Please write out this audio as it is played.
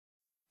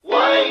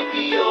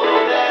your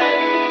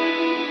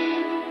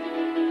valley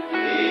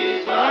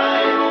is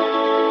my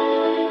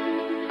home.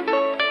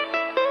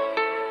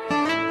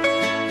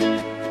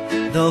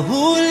 The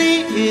holy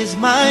is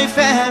my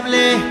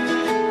family,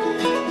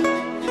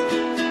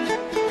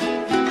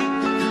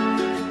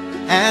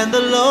 and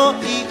the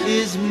lowly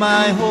is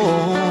my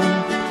home.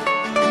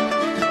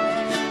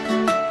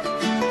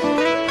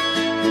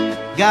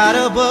 God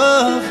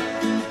above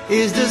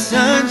is the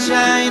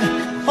sunshine,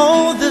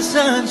 oh the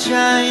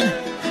sunshine,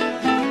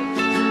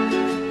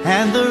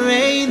 and the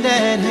rain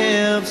that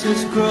helps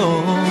us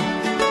grow.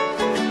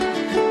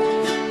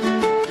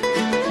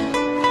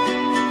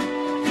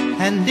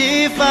 And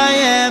if I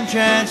am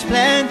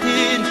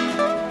transplanted,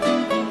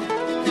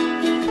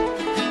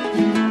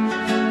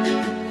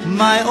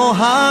 my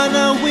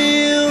ohana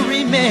will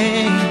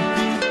remain.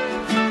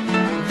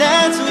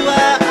 That's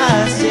why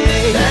I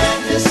say,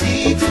 Plant the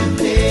seed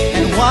today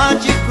and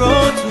watch it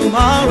grow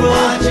tomorrow.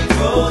 watch it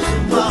grow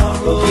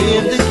tomorrow.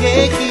 Give the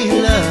cakey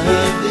love,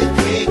 Give the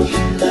cakey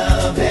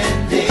love,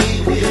 and they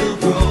will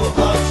grow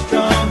up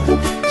strong,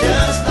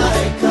 just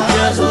like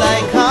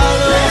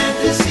Carlo. Plant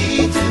the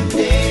seed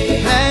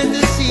today, Plant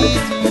the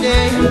seed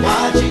today,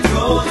 watch it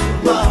grow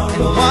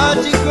tomorrow. and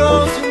watch it grow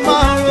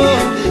tomorrow.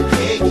 Give the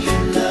cakey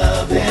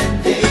love, and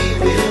they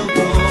will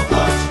grow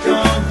up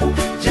strong,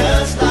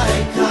 just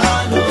like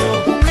Carlo.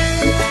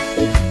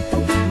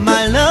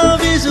 My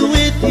love is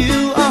with you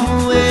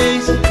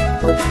always,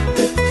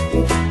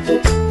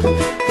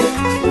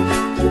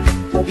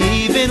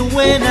 even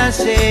when I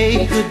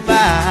say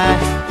goodbye.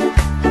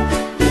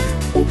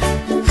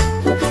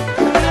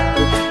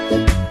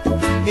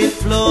 It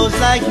flows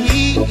like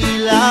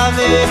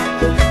Ilave,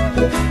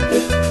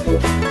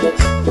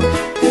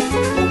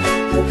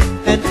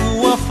 and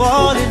ooh,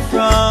 falling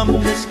from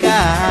the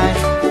sky.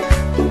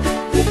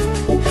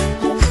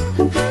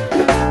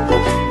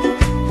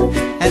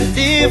 And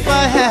if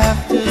I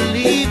have to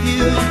leave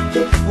you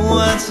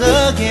once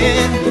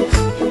again,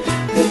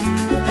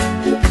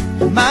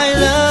 my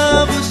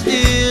love will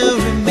still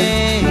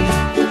remain.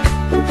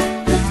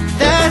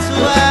 That's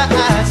why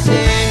I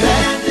say,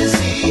 Plant the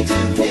seed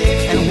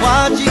today, and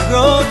watch it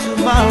grow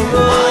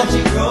tomorrow. watch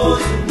it grow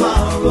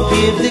tomorrow.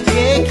 Give the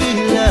cakey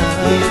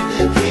love, Give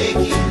the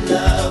cakey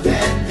love,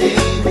 and they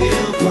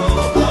will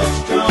grow up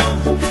strong,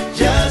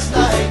 just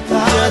like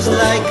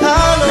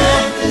Carlo.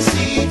 Plant the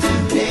seed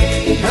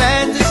today,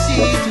 Plant the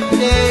seed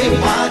today,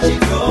 watch it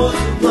grow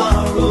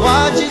tomorrow.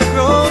 watch it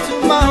grow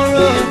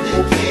tomorrow. Give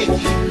the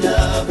cakey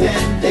love,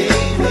 and they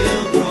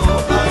will grow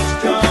up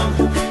strong,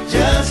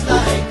 just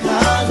like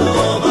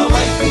Carlo. My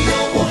wife,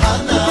 your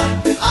ohana,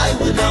 I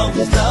will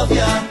always love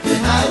ya,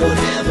 and I will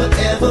never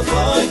ever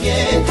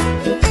forget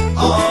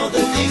all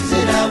the things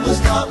that I was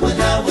taught when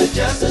I was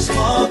just a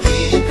small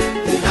kid.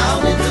 Down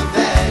in the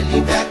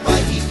valley, back by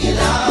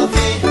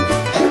Iilave,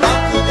 at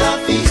Uncle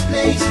Duffy's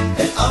place,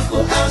 and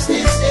Uncle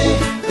Alston say,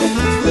 the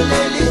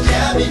ukuleles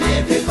jamming,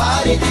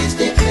 everybody is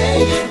they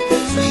playing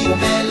sweet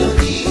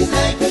melodies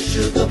like a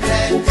sugar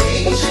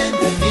plantation.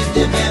 In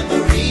the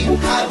memory,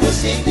 I will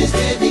sing this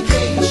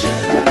dedication.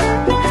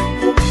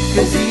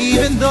 'Cause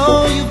even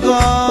though you've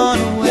gone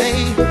away,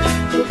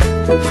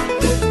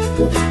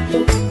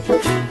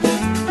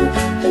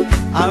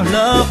 our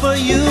love for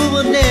you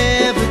will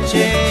never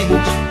change.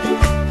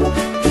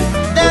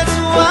 That's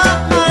why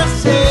I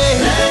say,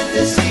 Plant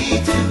the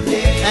seed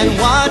today, and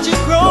watch it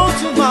grow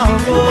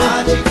tomorrow.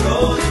 watch it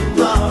grow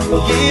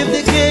tomorrow. Give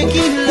the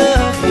cakey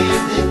love,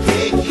 Give the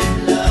cakey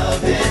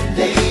love, and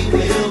they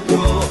will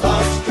grow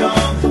up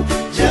strong,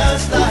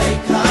 just like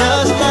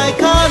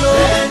Carlo.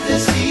 Plant the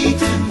seed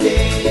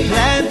today,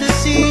 Plant the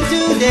seed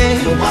today,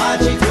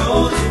 watch it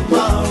grow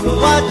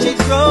tomorrow. watch it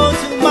grow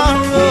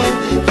tomorrow.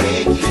 Give the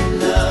cakey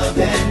love,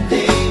 and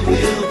they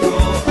will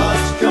grow up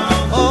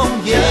strong, Oh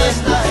yeah,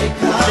 just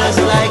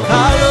like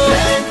Carlo.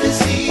 Plant the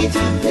seed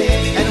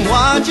today, And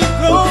watch it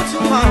grow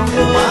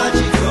tomorrow. watch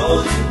it grow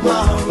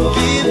tomorrow.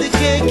 Give the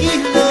cakey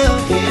love,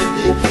 Give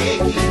the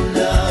cakey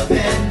love,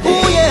 and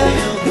they oh yeah.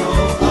 will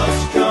grow up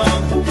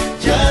strong,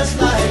 just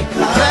like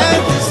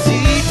Plant the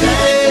seed Plant the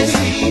today,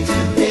 seed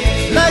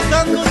today, like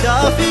Uncle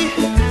Duffy,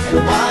 and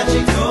watch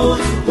it grow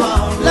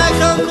tomorrow. like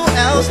Uncle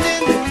Alston.